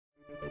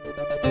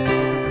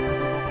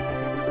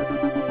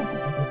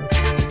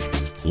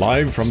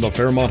Live from the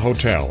Fairmont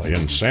Hotel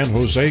in San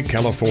Jose,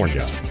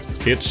 California,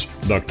 it's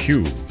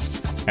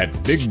theCUBE at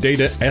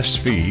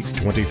BigDataSV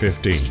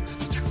 2015.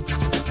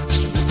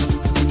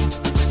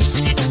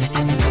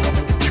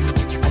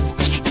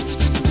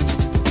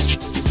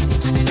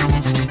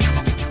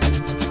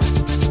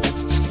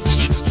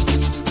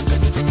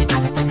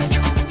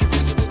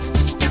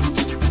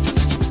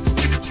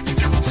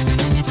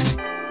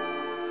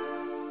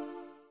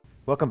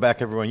 Welcome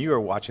back, everyone. You are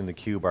watching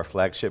theCUBE, our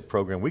flagship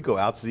program. We go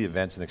out to the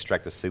events and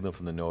extract the signal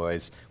from the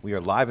noise. We are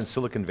live in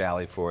Silicon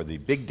Valley for the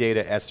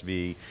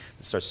BigDataSV.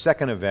 This is our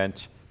second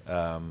event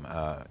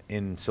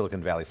in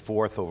Silicon Valley,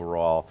 fourth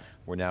overall.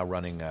 We're now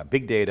running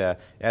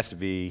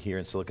BigDataSV here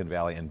in Silicon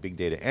Valley and Big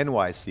Data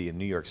NYC in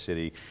New York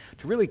City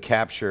to really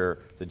capture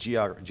the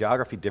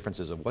geography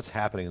differences of what's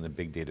happening in the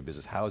big data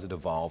business, how is it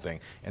evolving,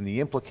 and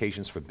the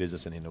implications for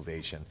business and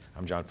innovation.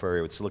 I'm John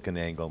Furrier with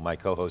SiliconANGLE. My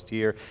co-host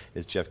here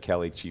is Jeff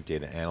Kelly, Chief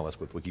Data Analyst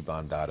with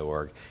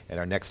wikibon.org. And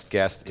our next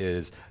guest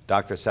is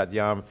Dr.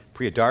 Satyam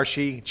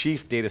Priyadarshy,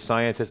 Chief Data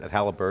Scientist at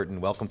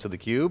Halliburton. Welcome to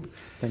theCUBE.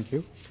 Thank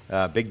you.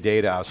 Big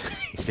data,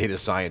 data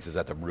science is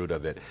at the root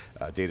of it.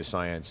 Data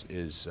science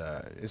is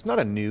it's not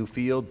a new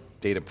field.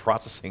 Data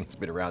processing has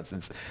been around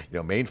since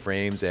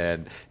mainframes,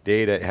 and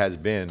data has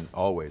been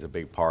always a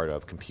big part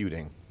of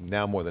computing.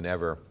 Now more than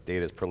ever,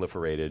 data is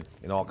proliferated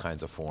in all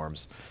kinds of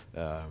forms,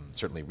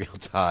 certainly real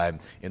time,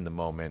 in the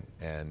moment,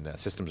 and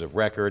systems of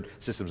record,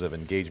 systems of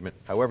engagement,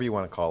 however you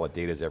want to call it,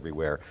 data is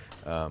everywhere.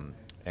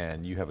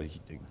 And you have a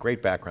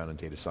great background in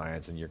data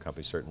science, and your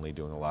company's certainly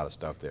doing a lot of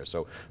stuff there.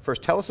 So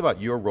first, tell us about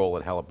your role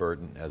at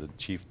Halliburton as a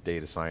Chief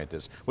Data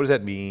Scientist. What does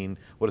that mean?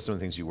 What are some of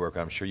the things you work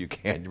on? I'm sure you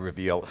can't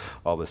reveal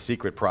all the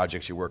secret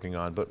projects you're working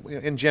on, but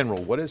in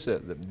general, what is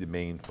the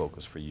main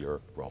focus for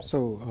your role?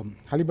 So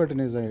Halliburton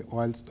is a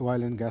oil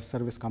and gas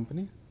service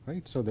company,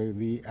 right? So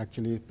we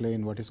actually play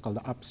in what is called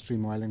the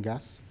upstream oil and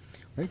gas,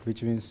 right?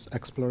 Which means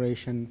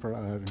exploration,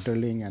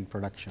 drilling, and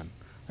production.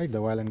 Right, the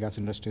oil and gas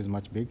industry is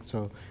much big,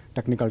 so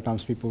technical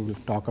terms people will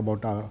talk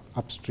about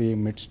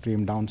upstream,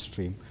 midstream,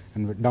 downstream,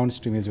 and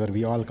downstream is where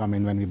we all come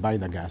in when we buy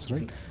the gas,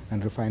 right?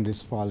 And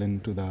refineries fall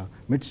into the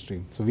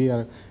midstream. So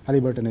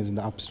Halliburton is in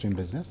the upstream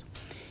business,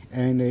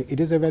 and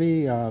it is a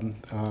very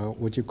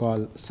what you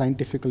call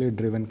scientifically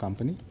driven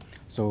company.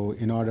 So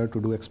in order to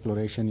do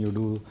exploration, you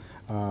do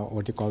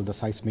what you call the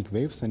seismic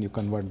waves, and you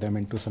convert them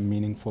into some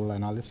meaningful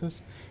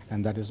analysis,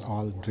 and that is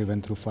all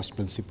driven through first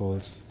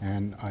principles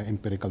and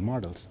empirical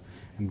models.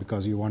 And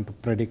because you want to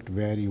predict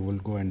where you will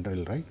go and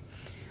drill, right?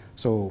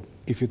 So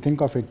if you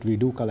think of it, we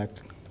do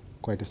collect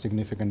quite a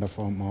significant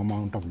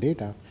amount of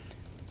data,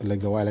 like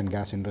the oil and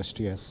gas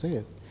industry has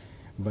said,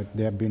 but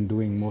they have been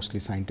doing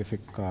mostly scientific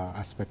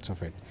aspects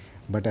of it.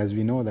 But as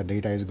we know, the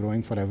data is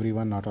growing for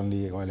everyone, not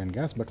only oil and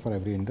gas, but for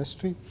every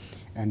industry.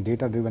 And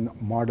data-driven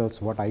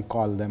models, what I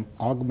call them,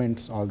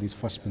 augments all these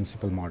first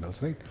principle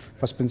models, right?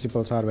 First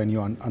principles are when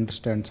you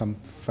understand some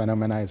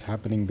phenomena is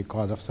happening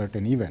because of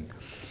certain event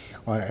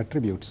or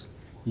attributes.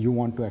 You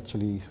want to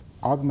actually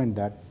augment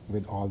that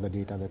with all the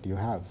data that you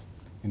have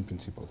in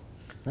principle,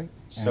 right?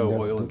 So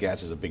oil and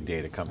gas is a big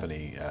data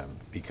company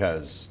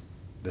because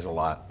there's a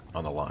lot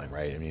on the line,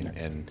 right? I mean,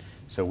 yeah. And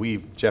so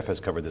Jeff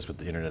has covered this with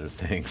the Internet of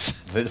Things.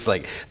 It's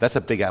like, that's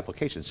a big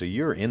application. So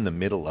you're in the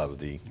middle of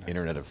the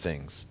Internet of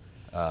Things.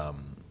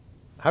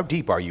 How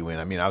deep are you in?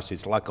 I mean, obviously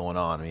it's a lot going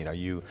on. I mean, are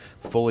you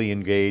fully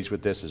engaged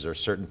with this? Is there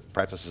certain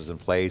practices in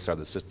place? Are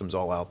the systems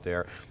all out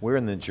there? Where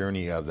in the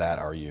journey of that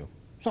are you?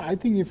 So I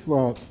think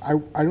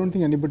I don't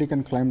think anybody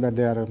can claim that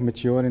they are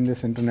mature in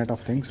this Internet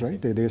of Things,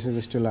 right? This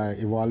is still an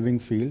evolving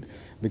field,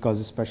 because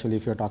especially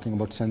if you're talking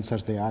about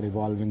sensors, they are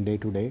evolving day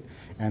to day,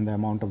 and the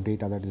amount of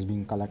data that is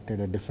being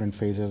collected at different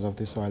phases of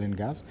this oil and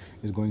gas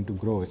is going to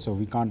grow. So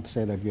we can't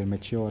say that we are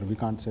mature, we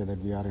can't say that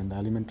we are in the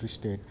elementary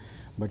state,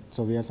 but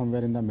so we are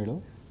somewhere in the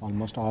middle.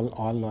 Almost all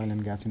oil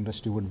and gas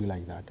industry would be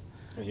like that.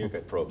 And you've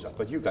got probes up,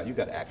 but you've got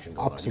action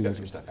going on. You've got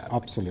some stuff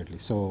happening. Absolutely.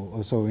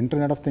 So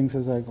Internet of Things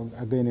is,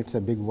 again, it's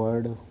a big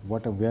word.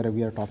 Where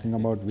we are talking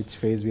about, which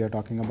phase we are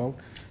talking about.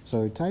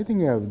 So I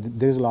think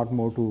there's a lot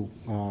more to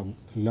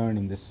learn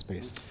in this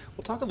space.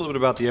 We'll talk a little bit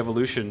about the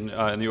evolution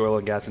in the oil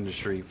and gas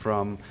industry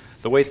from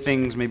the way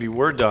things maybe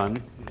were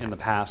done in the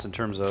past in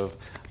terms of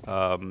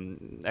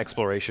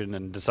exploration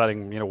and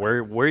deciding, where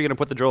you're going to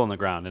put the drill in the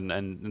ground,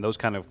 and those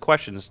kind of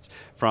questions,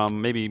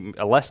 from maybe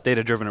a less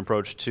data-driven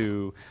approach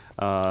to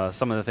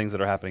some of the things that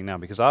are happening now,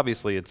 because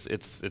obviously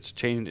it's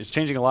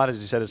changing a lot.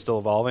 As you said, it's still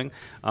evolving.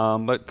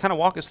 But kind of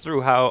walk us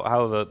through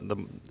how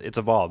it's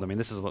evolved. I mean,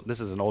 this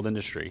is an old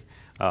industry.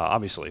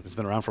 Obviously, it's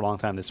been around for a long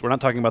time. We're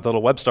not talking about the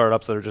little web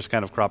startups that are just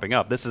kind of cropping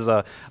up. This is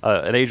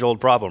an age-old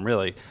problem,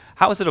 really.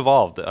 How has it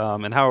evolved,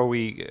 and how are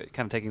we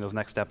kind of taking those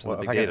next steps in the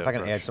big data? If I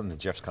can add something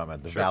to Jeff's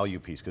comment, the value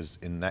piece, because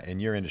in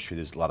your industry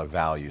there's a lot of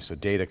value, so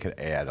data can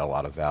add a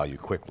lot of value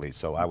quickly.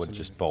 So I would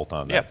just bolt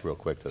on that real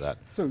quick to that.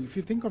 So if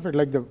you think of it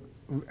like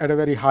at a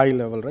very high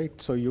level, right?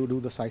 So you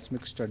do the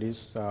seismic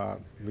studies,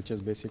 which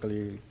is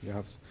basically you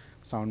have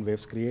sound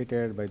waves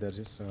created by the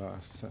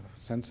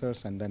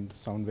sensors, and then the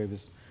sound wave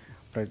is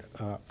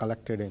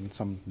collected in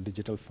some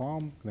digital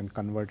form, then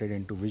converted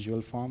into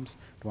visual forms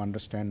to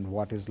understand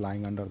what is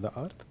lying under the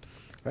earth,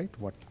 right?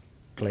 What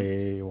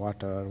clay,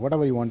 water,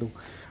 whatever you want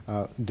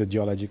to, the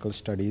geological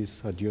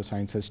studies,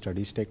 geosciences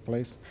studies take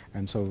place.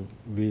 And so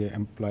we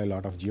employ a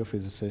lot of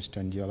geophysicists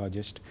and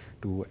geologists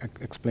to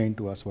explain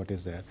to us what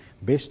is there.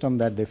 Based on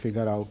that, they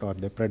figure out or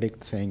they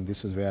predict saying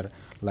this is where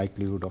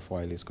likelihood of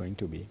oil is going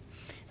to be.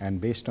 And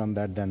based on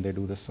that, then they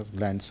do the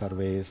land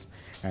surveys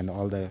and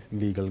all the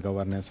legal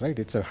governance, right?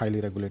 It's a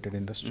highly regulated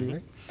industry,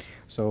 right?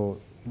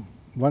 So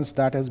once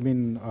that has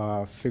been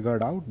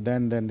figured out,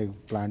 then they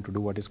plan to do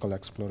what is called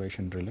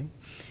exploration drilling.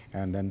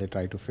 And then they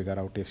try to figure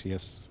out if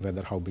yes,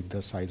 whether how big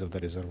the size of the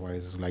reservoir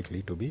is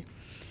likely to be.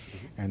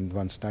 And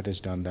once that is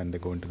done, then they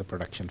go into the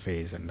production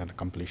phase and then the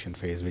completion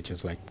phase, which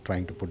is like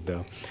trying to put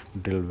the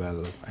drill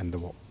well and the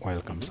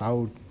oil comes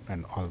out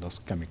and all those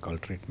chemical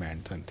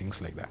treatments and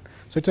things like that.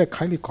 So it's a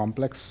highly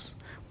complex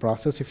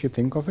process if you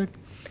think of it,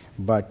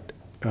 but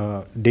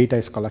data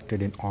is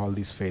collected in all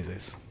these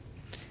phases.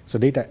 So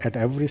data at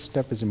every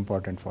step is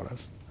important for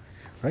us,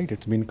 right?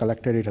 It's been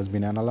collected, it has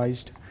been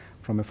analyzed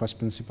from a first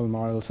principle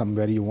model.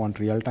 Somewhere you want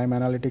real-time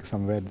analytics,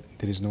 somewhere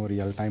there is no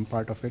real-time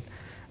part of it.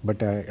 But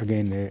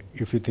again,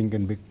 if you think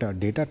in big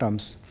data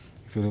terms,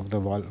 if you look at the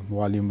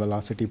volume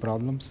velocity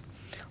problems,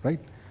 right?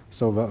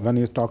 So when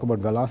you talk about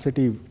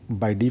velocity,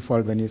 by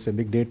default, when you say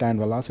big data and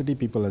velocity,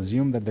 people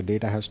assume that the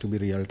data has to be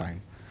real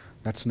time.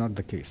 That's not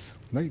the case,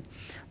 right?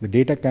 The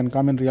data can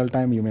come in real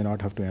time, you may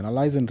not have to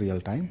analyze in real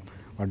time,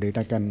 or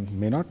data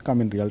may not come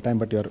in real time,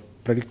 but your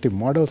predictive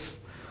models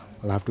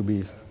will have to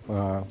be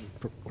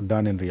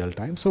done in real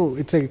time. So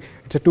it's a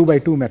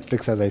 2x2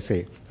 matrix, as I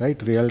say,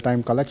 right? Real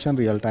time collection,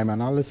 real time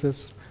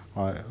analysis,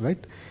 right?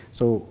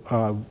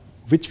 So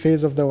which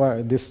phase of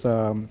this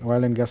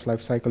oil and gas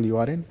life cycle you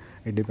are in,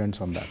 it depends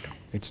on that.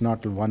 It's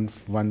not one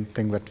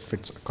thing that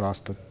fits across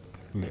the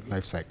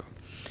life cycle.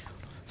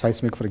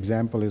 Seismic, for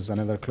example, is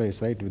another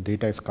case, right? The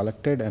data is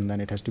collected and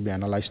then it has to be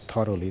analyzed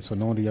thoroughly. So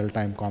no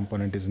real-time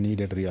component is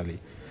needed really,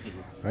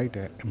 right?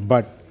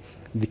 But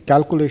the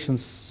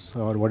calculations,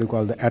 or what you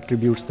call the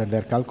attributes that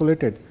they're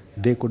calculated,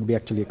 they could be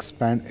actually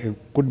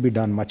could be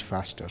done much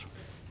faster.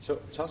 So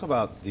talk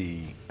about the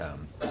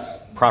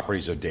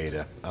properties of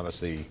data,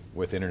 obviously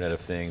with Internet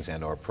of Things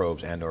and or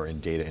probes and or in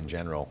data in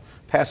general.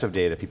 Passive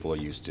data people are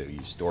used to.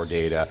 You store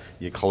data,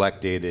 you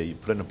collect data, you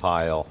put it in a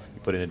pile, you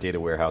put it in a data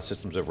warehouse,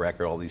 systems of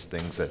record, all these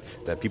things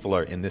that people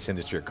are in this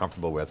industry are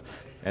comfortable with.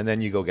 And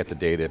then you go get the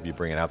data, you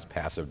bring it out, it's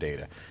passive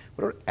data.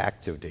 What are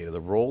active data, the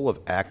role of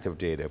active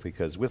data?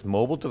 Because with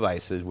mobile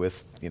devices,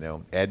 with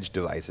edge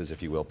devices,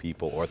 if you will,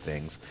 people or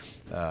things,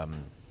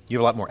 you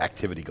have a lot more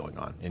activity going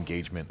on,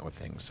 engagement or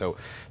things.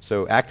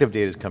 So active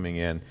data is coming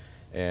in,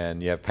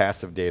 and you have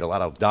passive data, a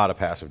lot of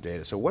passive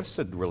data. So what's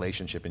the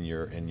relationship in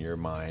your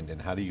mind,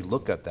 and how do you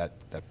look at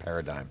that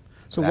paradigm?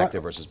 So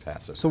active versus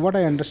passive. So what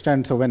I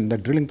understand, so when the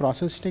drilling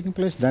process is taking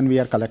place, then we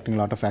are collecting a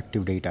lot of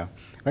active data,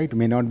 right? It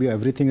may not be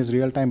everything is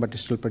real time, but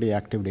it's still pretty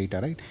active data,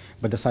 right?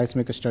 But the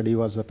seismic study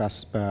was the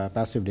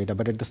passive data,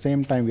 but at the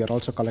same time, we are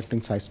also collecting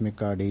seismic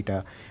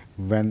data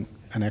when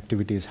an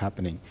activity is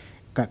happening.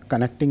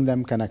 Connecting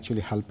them can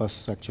actually help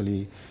us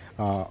actually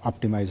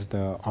optimize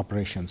the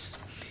operations.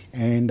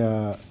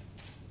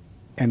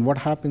 And what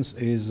happens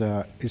is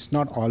it's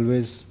not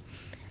always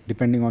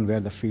depending on where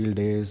the field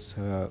is,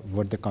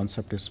 what the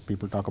concept is.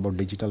 People talk about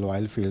digital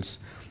oil fields.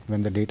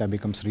 When the data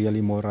becomes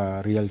really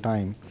more real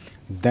time,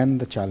 then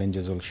the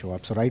challenges will show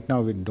up. So right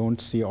now we don't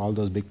see all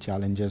those big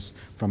challenges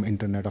from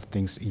Internet of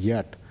Things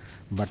yet.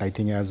 But I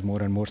think as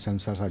more and more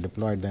sensors are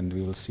deployed, then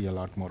we will see a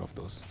lot more of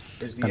those.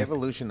 Is the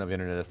evolution of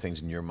Internet of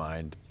Things in your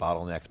mind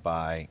bottlenecked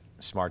by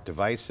smart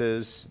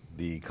devices,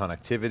 the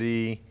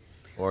connectivity,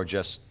 or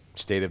just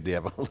state of the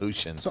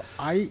evolution? So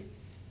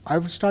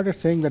I've started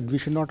saying that we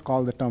should not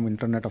call the term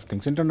Internet of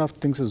Things. Internet of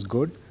Things is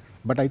good,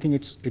 but I think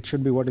it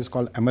should be what is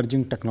called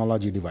emerging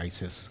technology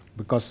devices,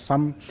 because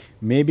some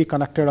may be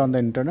connected on the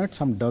internet,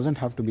 some doesn't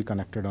have to be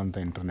connected on the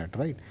internet,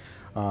 right?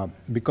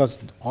 Because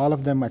all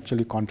of them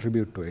actually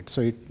contribute to it.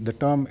 So the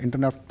term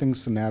Internet of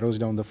Things narrows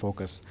down the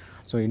focus.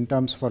 So in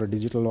terms for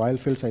digital oil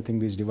fields, I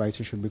think these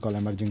devices should be called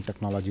emerging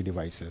technology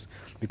devices,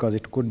 because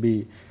it could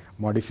be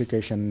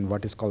modification,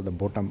 what is called the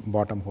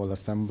bottom hole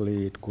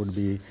assembly. It could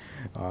be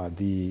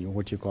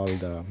what you call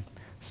the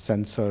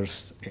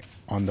sensors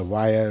on the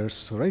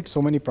wires, right?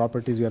 So many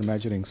properties we are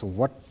measuring. So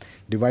what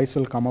device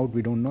will come out,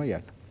 we don't know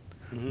yet.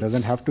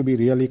 Doesn't have to be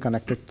really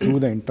connected through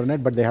the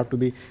internet, but they have to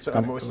be. So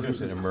I'm most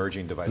interested in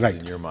emerging devices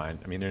in your mind.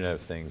 I mean, Internet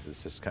of Things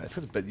is just kind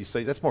of, but you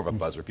say that's more of a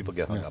buzzer. People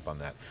get hung up on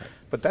that.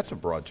 But that's a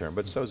broad term,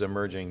 but so is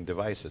emerging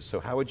devices.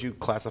 So how would you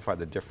classify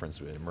the difference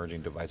between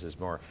emerging devices?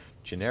 More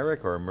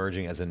generic or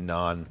emerging as a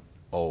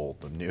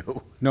non-old,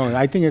 new? No,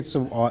 I think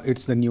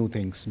it's the new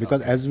things,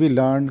 because as we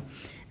learn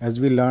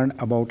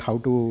about how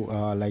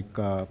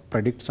to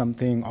predict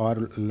something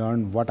or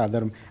learn what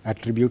other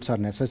attributes are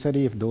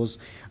necessary, if those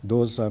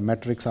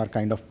metrics are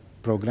kind of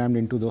programmed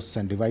into those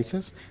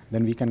devices,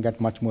 then we can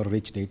get much more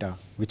rich data,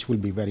 which will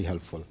be very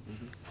helpful.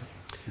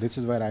 This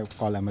is where I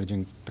call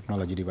emerging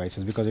technology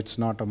devices, because it's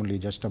not only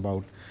just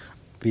about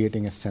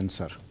creating a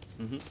sensor,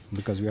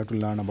 because we have to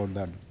learn about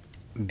the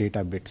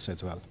data bits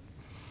as well.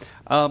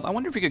 I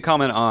wonder if you could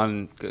comment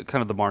on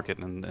kind of the market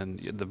and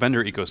the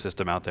vendor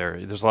ecosystem out there.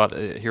 There's a lot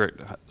here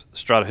at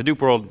Strata Hadoop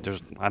World.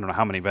 There's I don't know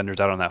how many vendors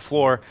out on that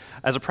floor.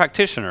 As a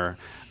practitioner,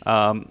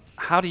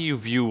 how do you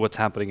view what's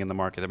happening in the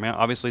market? I mean,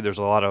 obviously there's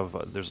a lot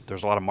of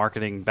there's a lot of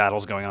marketing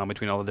battles going on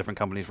between all the different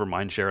companies for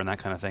mind share and that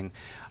kind of thing.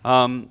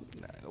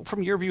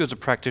 From your view as a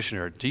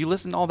practitioner, do you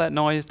listen to all that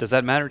noise? Does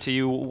that matter to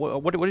you?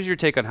 What is your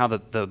take on how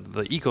the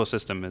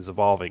ecosystem is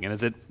evolving, and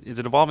is it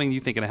evolving, you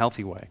think, in a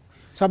healthy way?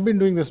 So I've been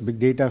doing this big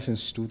data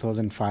since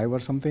 2005 or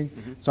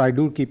something. So I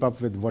do keep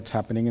up with what's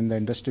happening in the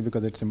industry,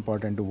 because it's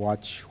important to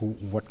watch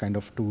what kind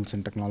of tools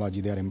and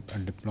technology they are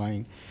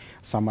deploying.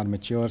 Some are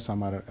mature,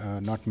 some are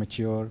not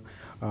mature.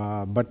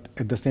 But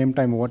at the same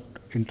time, what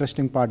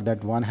interesting part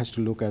that one has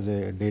to look as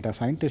a data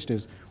scientist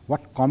is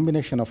what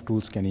combination of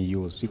tools can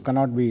you use. You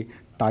cannot be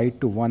tied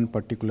to one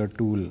particular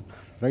tool,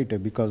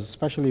 right? Because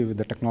especially with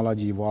the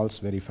technology evolves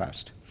very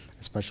fast.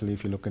 Especially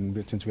if you look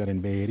since we are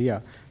in Bay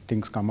Area,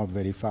 things come up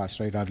very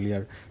fast, right?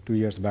 Earlier, 2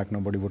 years back,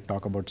 nobody would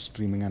talk about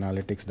streaming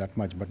analytics that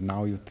much, but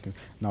now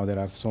now there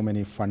are so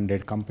many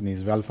funded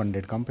companies,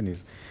 well-funded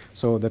companies.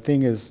 So the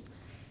thing is,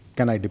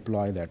 can I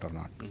deploy that or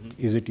not?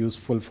 Is it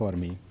useful for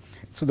me?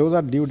 So those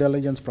are due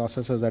diligence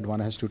processes that one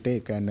has to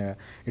take, and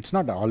it's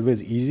not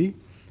always easy,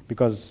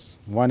 because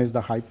one is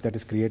the hype that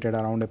is created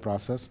around a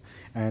process,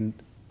 and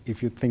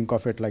if you think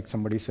of it like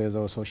somebody says,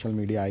 oh, social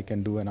media, I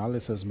can do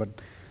analysis, but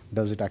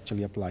does it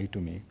actually apply to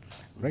me,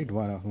 right?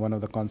 One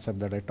of the concepts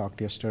that I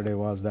talked yesterday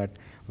was that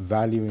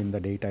value in the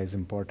data is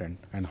important,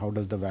 and how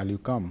does the value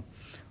come,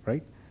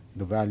 right?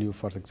 The value,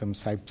 for example,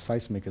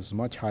 seismic is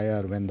much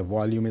higher when the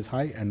volume is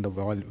high, and the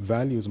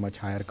value is much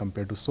higher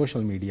compared to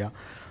social media,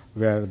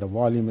 where the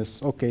volume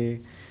is okay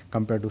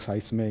compared to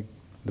seismic.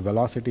 The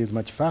velocity is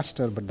much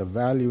faster, but the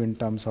value in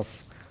terms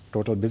of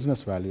total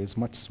business value is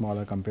much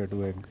smaller compared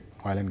to a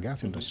oil and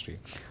gas industry.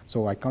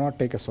 So I cannot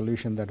take a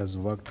solution that has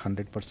worked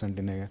 100%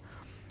 in a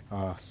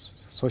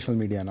social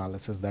media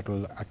analysis that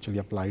will actually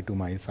apply to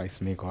my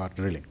seismic or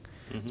drilling.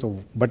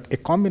 So, but a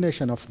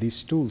combination of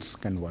these tools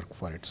can work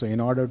for it. So in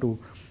order to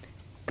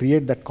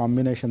create that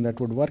combination that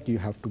would work, you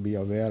have to be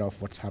aware of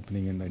what's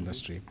happening in the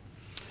industry.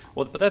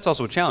 Well, but that's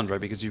also a challenge,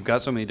 right? Because you've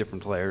got so many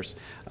different players,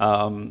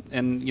 and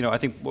I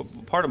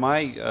think part of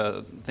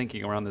my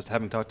thinking around this,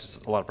 having talked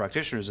to a lot of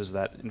practitioners, is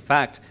that in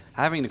fact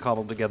having to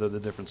cobble together the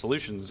different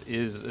solutions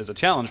is a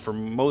challenge for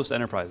most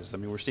enterprises. I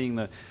mean, we're seeing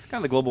the kind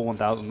of the global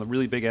 1,000, the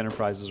really big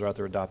enterprises are out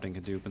there adopting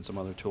Hadoop and some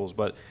other tools.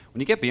 But when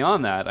you get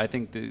beyond that, I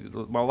think a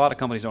lot of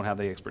companies don't have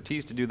the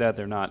expertise to do that.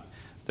 They're not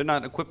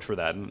equipped for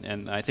that,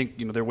 and I think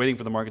they're waiting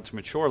for the market to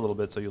mature a little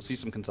bit. So you'll see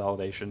some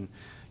consolidation.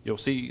 You'll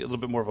see a little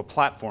bit more of a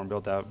platform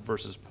built out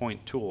versus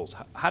point tools.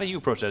 How do you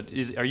approach that?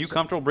 Are you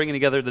comfortable bringing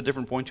together the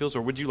different point tools,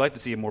 or would you like to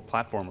see a more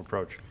platform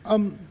approach?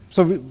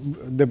 So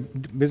the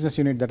business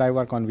unit that I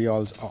work on, we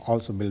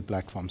also build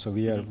platforms. So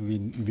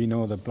we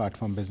know the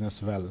platform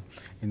business well,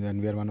 and then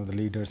we are one of the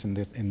leaders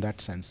in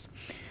that sense.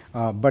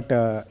 But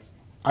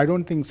I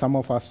don't think some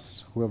of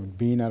us who have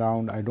been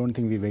around, I don't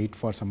think we wait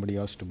for somebody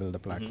else to build a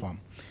platform.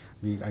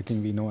 I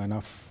think we know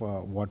enough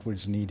what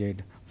was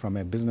needed from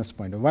a business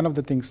point of view. One of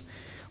the things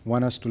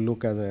one has to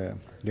look as a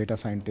data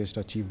scientist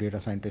or chief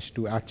data scientist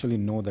to actually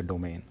know the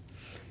domain.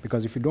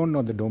 Because if you don't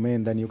know the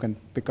domain, then you can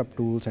pick up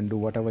tools and do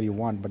whatever you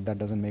want, but that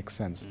doesn't make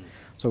sense.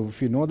 So if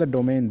you know the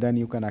domain, then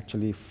you can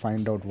actually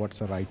find out what's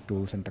the right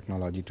tools and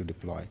technology to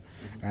deploy,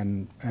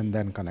 and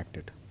then connect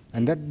it.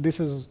 And this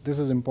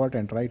is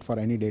important, right, for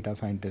any data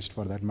scientist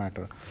for that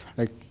matter.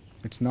 Like,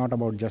 it's not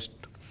about just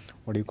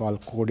what you call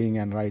coding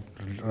and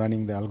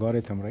running the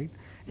algorithm, right?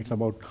 It's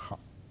about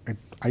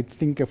I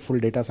think a full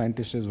data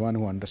scientist is one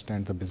who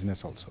understands the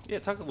business also. Yeah,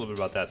 talk a little bit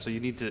about that. So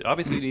you need to,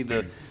 obviously you need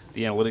the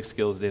analytics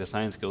skills, data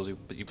science skills,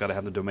 but you've got to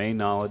have the domain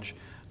knowledge,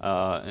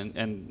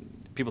 and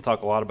people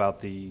talk a lot about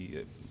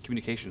the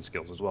communication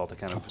skills as well to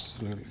kind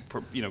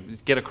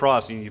of get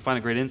across. You find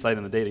a great insight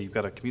in the data, you've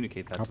got to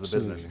communicate that to the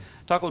business.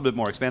 Talk a little bit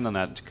more, expand on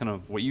that, kind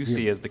of what you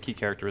see as the key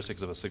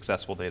characteristics of a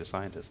successful data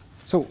scientist.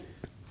 So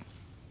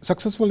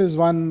successful is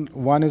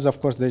one is, of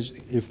course,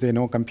 if they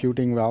know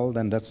computing well,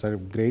 then that's a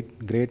great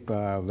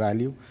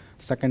value.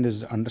 Second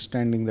is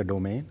understanding the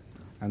domain,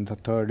 and the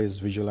third is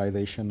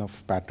visualization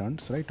of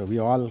patterns, right? We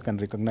all can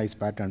recognize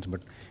patterns,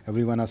 but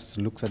everyone else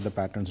looks at the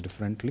patterns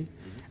differently.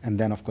 And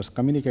then, of course,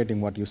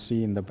 communicating what you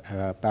see in the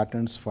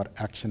patterns for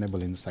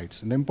actionable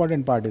insights. And the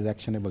important part is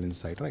actionable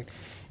insight, right?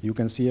 You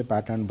can see a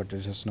pattern, but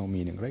there's just no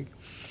meaning, right?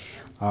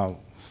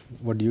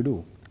 What do you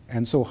do?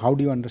 And so how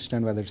do you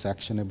understand whether it's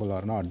actionable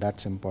or not?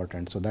 That's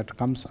important. So that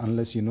comes,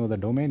 unless you know the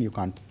domain, you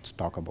can't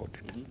talk about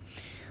it.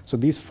 So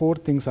these four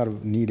things are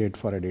needed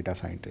for a data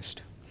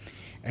scientist.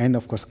 And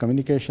of course,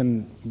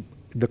 communication,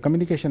 the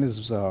communication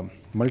is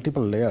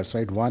multiple layers,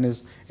 right? One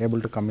is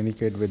able to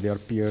communicate with your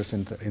peers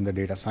in the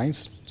data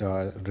science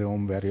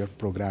realm, where you're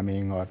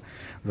programming or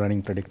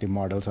running predictive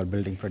models or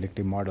building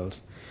predictive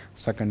models.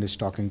 Second is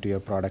talking to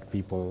your product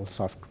people,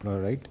 software,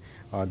 right?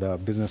 Or the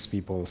business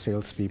people,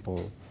 sales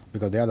people,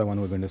 because they are the one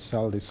who are going to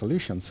sell these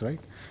solutions, right?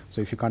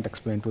 So if you can't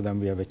explain to them,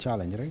 we have a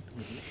challenge, right?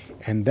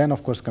 And then,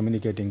 of course,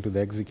 communicating to the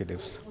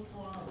executives,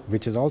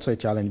 which is also a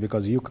challenge,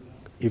 because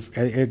if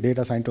a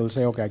data scientist will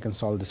say, okay, I can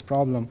solve this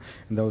problem,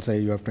 and they'll say,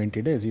 you have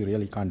 20 days, you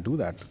really can't do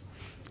that,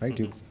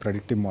 right?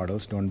 Predictive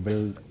models don't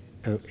build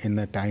in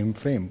a time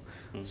frame.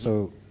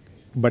 So,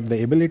 but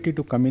the ability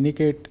to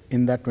communicate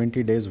in that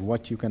 20 days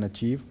what you can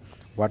achieve,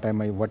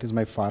 what is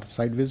my far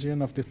side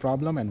vision of this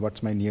problem, and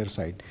what's my near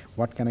side?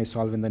 What can I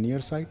solve in the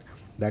near side?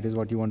 That is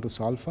what you want to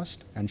solve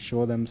first, and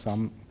show them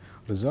some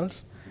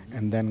results,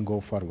 and then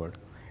go forward.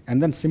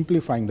 And then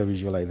simplifying the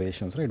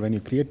visualizations, right? When you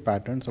create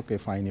patterns, okay,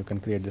 fine, you can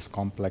create this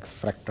complex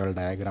fractal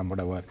diagram,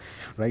 whatever,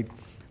 right?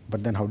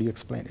 But then how do you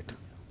explain it,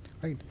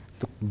 right?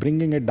 So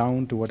bringing it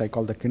down to what I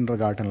call the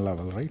kindergarten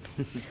level, right?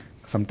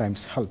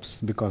 Sometimes helps,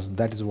 because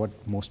that is what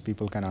most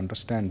people can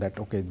understand, that,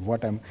 okay,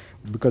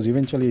 because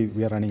eventually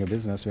we are running a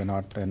business, we are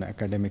not an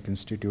academic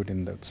institute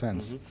in that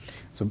sense.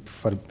 So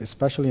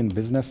especially in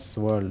business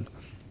world,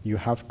 you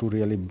have to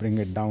really bring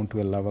it down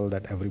to a level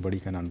that everybody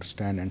can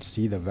understand and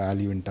see the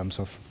value in terms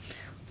of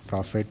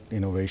profit,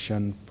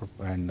 innovation,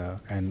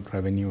 and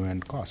revenue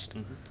and cost.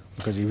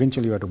 Because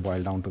eventually you have to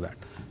boil down to that.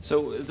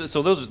 So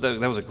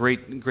that was a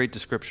great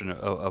description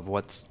of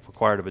what's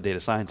required of a data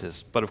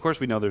scientist. But of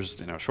course, we know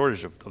there's a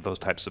shortage of those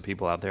types of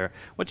people out there.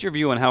 What's your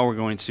view on how we're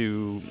going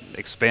to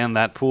expand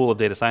that pool of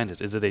data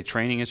scientists? Is it a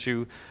training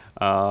issue,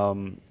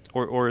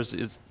 or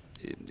do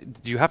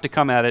you have to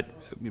come at it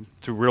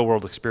through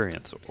real-world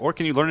experience, or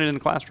can you learn it in the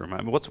classroom?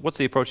 I mean, what's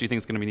the approach you think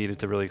is going to be needed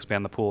to really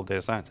expand the pool of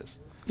data scientists?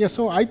 Yeah,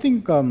 so I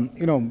think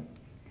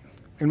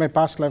in my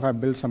past life, I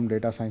built some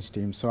data science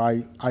teams. So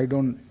I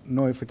don't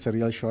know if it's a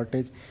real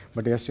shortage,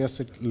 but yes,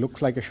 it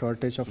looks like a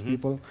shortage of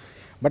people.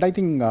 But I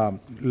think a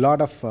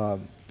lot of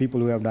people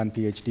who have done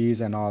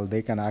PhDs and all,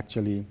 they can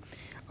actually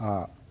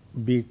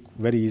be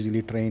very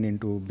easily trained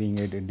into being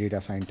a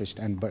data scientist,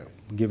 and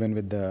given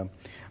with the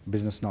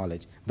business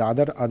knowledge. The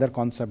other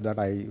concept that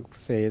I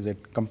say is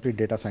that complete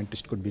data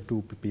scientist could be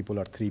 2 people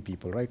or 3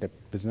 people, right? A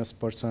business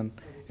person,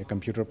 a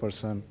computer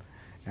person,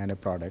 and a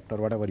product, or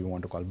whatever you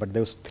want to call it. But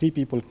those 3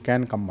 people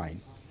can combine,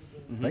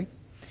 right?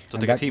 So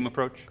take a team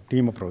approach?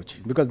 Team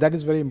approach, because that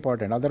is very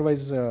important.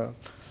 Otherwise,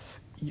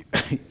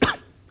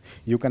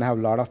 you can have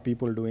a lot of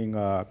people doing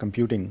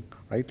computing,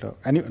 right?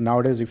 And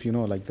nowadays, if you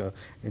know, like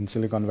in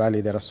Silicon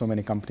Valley, there are so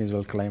many companies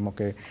will claim,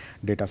 okay,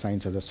 data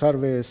science as a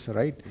service,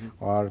 right?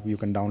 Or you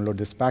can download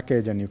this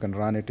package and you can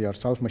run it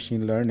yourself,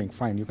 machine learning.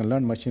 Fine, you can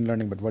learn machine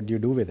learning, but what do you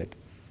do with it?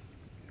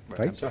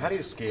 Right? So how do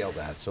you scale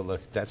that? So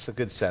look, that's a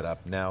good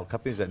setup. Now,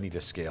 companies that need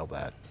to scale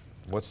that,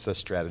 what's the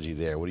strategy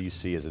there? What do you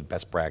see as a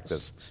best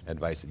practice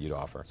advice that you'd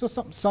offer? So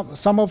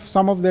some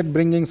of that,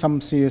 bringing some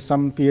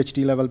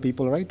PhD level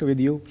people, right, with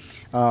you,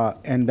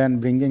 and then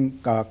bringing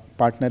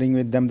partnering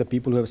with them, the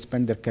people who have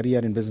spent their career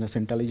in business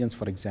intelligence,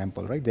 for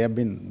example, right?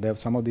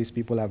 Some of these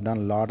people have done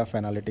a lot of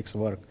analytics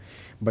work,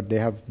 but they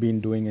have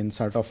been doing in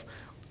sort of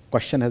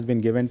question has been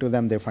given to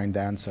them, they find the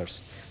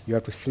answers. You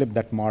have to flip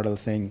that model,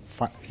 saying,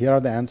 here are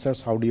the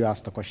answers, how do you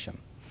ask the question,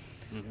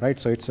 right?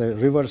 So it's a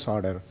reverse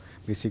order,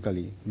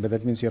 basically. But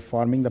that means you're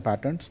forming the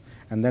patterns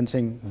and then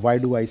saying, why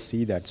do I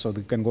see that? So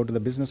you can go to the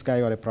business guy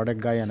or a product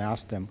guy and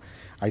ask them,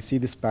 I see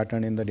this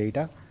pattern in the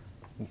data,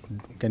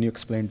 can you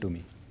explain to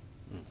me?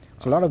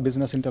 So a lot of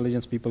business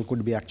intelligence people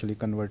could be actually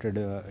converted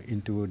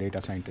into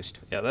data scientists.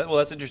 Yeah, well,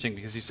 that's interesting,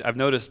 because I've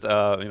noticed,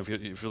 if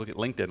you look at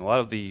LinkedIn, a lot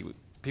of the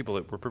people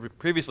that were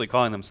previously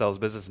calling themselves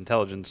business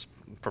intelligence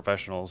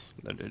professionals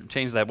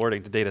changed that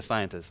wording to data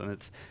scientists, and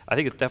I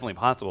think it's definitely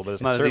possible, but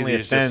it's not as easy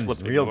as just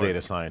flipping real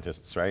data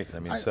scientists, right? I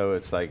mean, so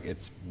it's like,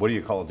 what do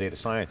you call a data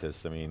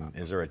scientist? I mean,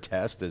 is there a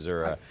test? Is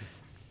there a...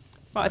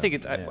 Well, I think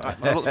it's,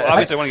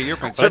 obviously I want to get your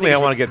point. Certainly I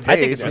want to get paid. I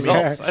think it's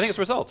results. I think it's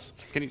results.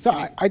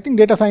 I think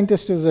data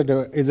scientist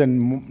is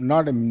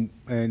not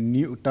a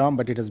new term,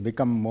 but it has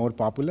become more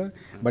popular.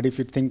 But if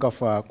you think of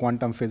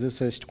quantum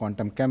physicist,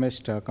 quantum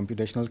chemist,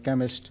 computational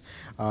chemist,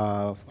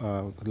 a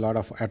lot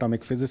of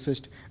atomic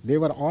physicists, they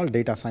were all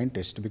data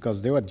scientists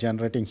because they were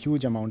generating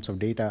huge amounts of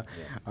data.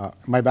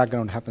 My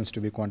background happens to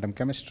be quantum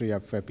chemistry. I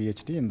have a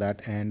PhD in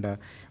that, and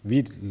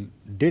we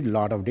did a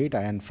lot of data,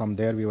 and from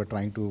there we were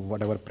trying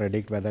to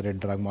predict whether a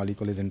drug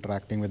molecule is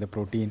interacting with a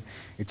protein.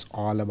 It's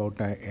all about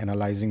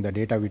analyzing the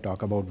data. We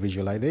talk about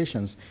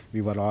visualizations.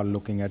 We were all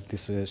looking at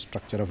this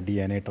structure of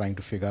DNA, trying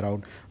to figure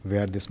out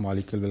where this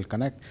molecule will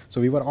connect.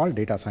 So we were all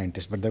data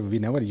scientists, but we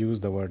never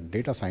used the word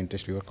data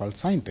scientist. We were called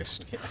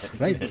scientists,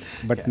 right?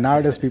 But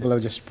nowadays people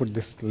have just put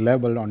this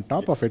label on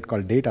top of it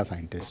called data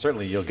scientist.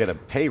 Certainly you'll get a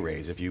pay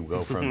raise if you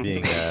go from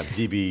being a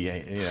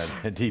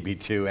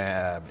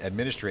DB2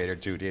 administrator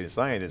to data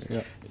scientist.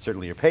 Yeah.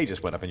 Certainly your pay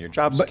just went up in your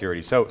job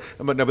security. So,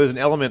 but no, there's an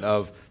element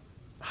of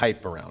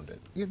hype around it.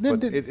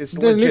 It's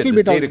legit.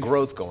 There's data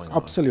growth going on.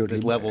 Absolutely.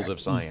 There's levels of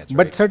science.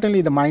 But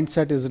certainly the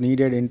mindset is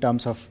needed in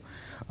terms of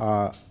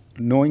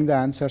knowing the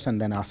answers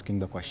and then asking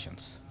the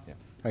questions. Yeah.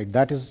 Right.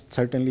 That is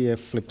certainly a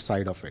flip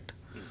side of it.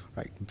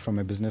 Right, from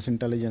a business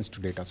intelligence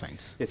to data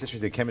science. It's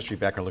interesting, the chemistry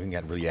background looking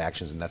at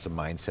reactions, and that's a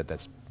mindset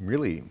that's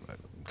really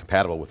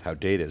compatible with how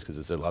data is, because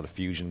there's a lot of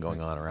fusion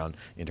going on around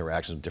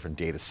interactions with different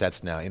data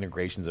sets now.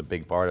 Integration is a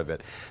big part of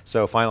it.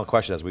 So final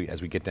question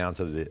as we get down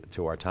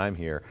to our time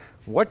here.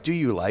 What do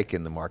you like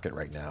in the market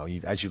right now?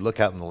 As you look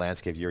out in the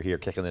landscape, you're here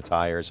kicking the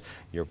tires,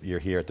 you're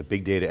here at the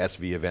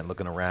BigDataSV event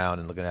looking around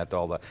and looking at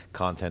all the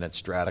content at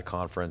Strata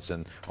conference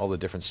and all the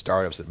different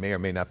startups that may or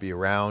may not be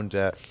around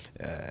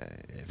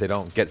if they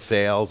don't get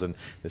sales, and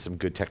there's some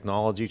good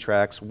technology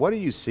tracks. What do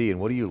you see and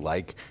what do you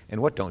like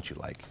and what don't you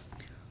like?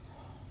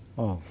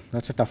 Oh,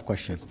 that's a tough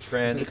question.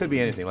 Trends, it could be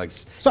anything. Like,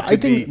 so it I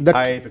could think be that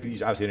hype, it could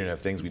be obviously Internet of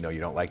Things. We know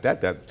you don't like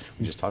that. That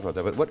we just talked about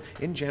that. But what,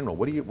 in general,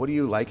 what are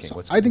you liking? So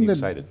What's I think getting you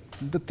excited?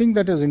 the thing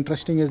that is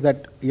interesting is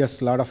that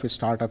yes, a lot of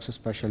startups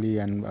especially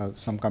and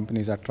some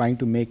companies are trying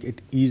to make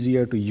it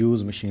easier to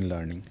use machine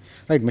learning.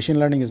 Right, machine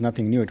learning is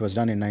nothing new. It was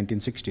done in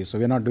 1960s, so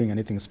we're not doing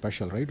anything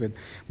special, right?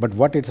 But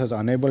what it has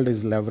enabled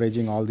is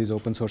leveraging all these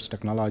open source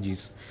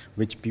technologies,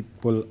 which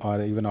people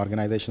or even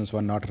organizations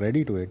were not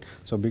ready to it.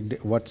 So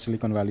what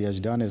Silicon Valley has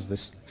done is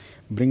this,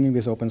 bringing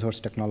this open source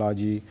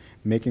technology,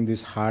 making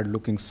this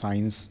hard-looking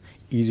science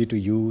easy to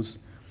use,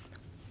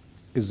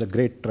 is a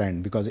great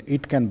trend because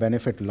it can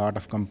benefit a lot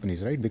of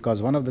companies, right?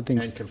 Because one of the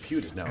things— And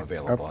compute is now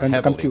available. and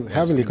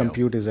heavily,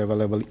 compute is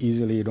available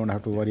easily. You don't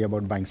have to worry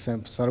about buying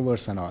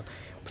servers and all.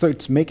 So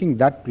it's making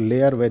that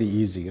layer very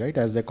easy, right?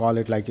 As they call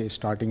it, like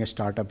starting a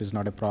startup is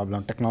not a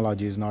problem.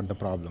 Technology is not the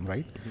problem,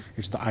 right?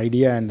 It's the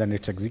idea and then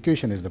its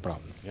execution is the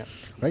problem,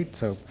 right?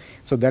 So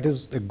that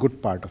is a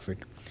good part of it.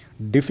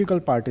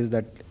 Difficult part is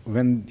that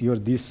when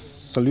these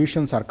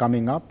solutions are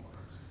coming up,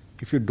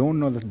 if you don't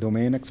know the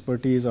domain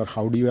expertise or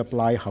how do you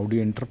apply, how do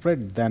you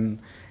interpret, then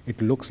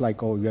it looks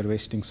like, oh, we are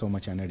wasting so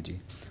much energy.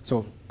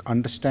 So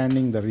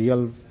understanding the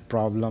real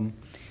problem,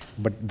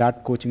 but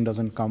that coaching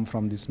doesn't come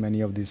from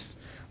many of these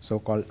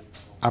so-called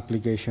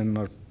application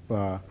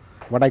or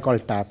what I call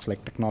TAPs,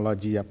 like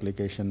technology,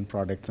 application,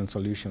 products, and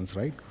solutions,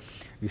 right?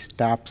 These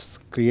TAPs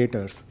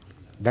creators,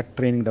 that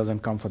training doesn't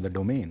come for the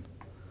domain,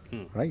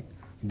 right?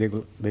 They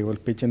will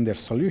pitch in their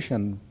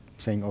solution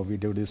saying, oh, we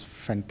do this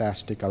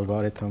fantastic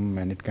algorithm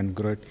and it can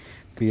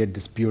create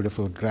this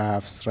beautiful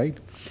graphs, right?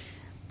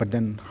 But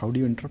then how do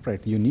you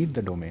interpret? You need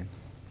the domain.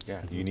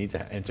 Yeah, you need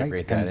to integrate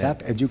right? that and in.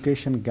 that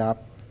education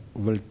gap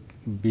will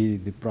be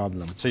the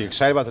problem. So you're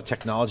excited about the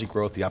technology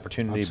growth, the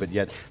opportunity, but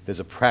yet there's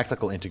a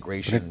practical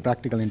integration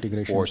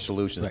for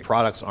solutions. Right.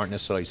 Products aren't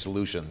necessarily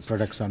solutions.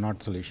 Products are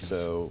not solutions.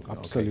 So,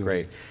 absolutely. Okay,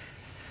 great.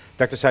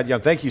 Dr.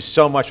 Satyam, thank you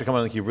so much for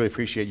coming on. We really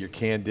appreciate your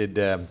candid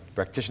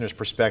practitioner's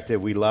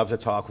perspective. We love to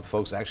talk with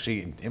folks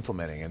actually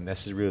implementing, and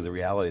this is really the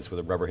reality. It's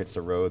where the rubber hits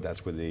the road.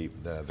 That's where the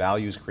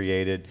value is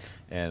created,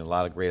 and a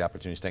lot of great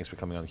opportunities. Thanks for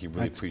coming on. We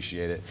really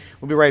appreciate it.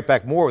 We'll be right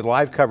back. More with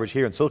live coverage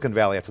here in Silicon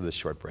Valley after this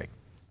short break.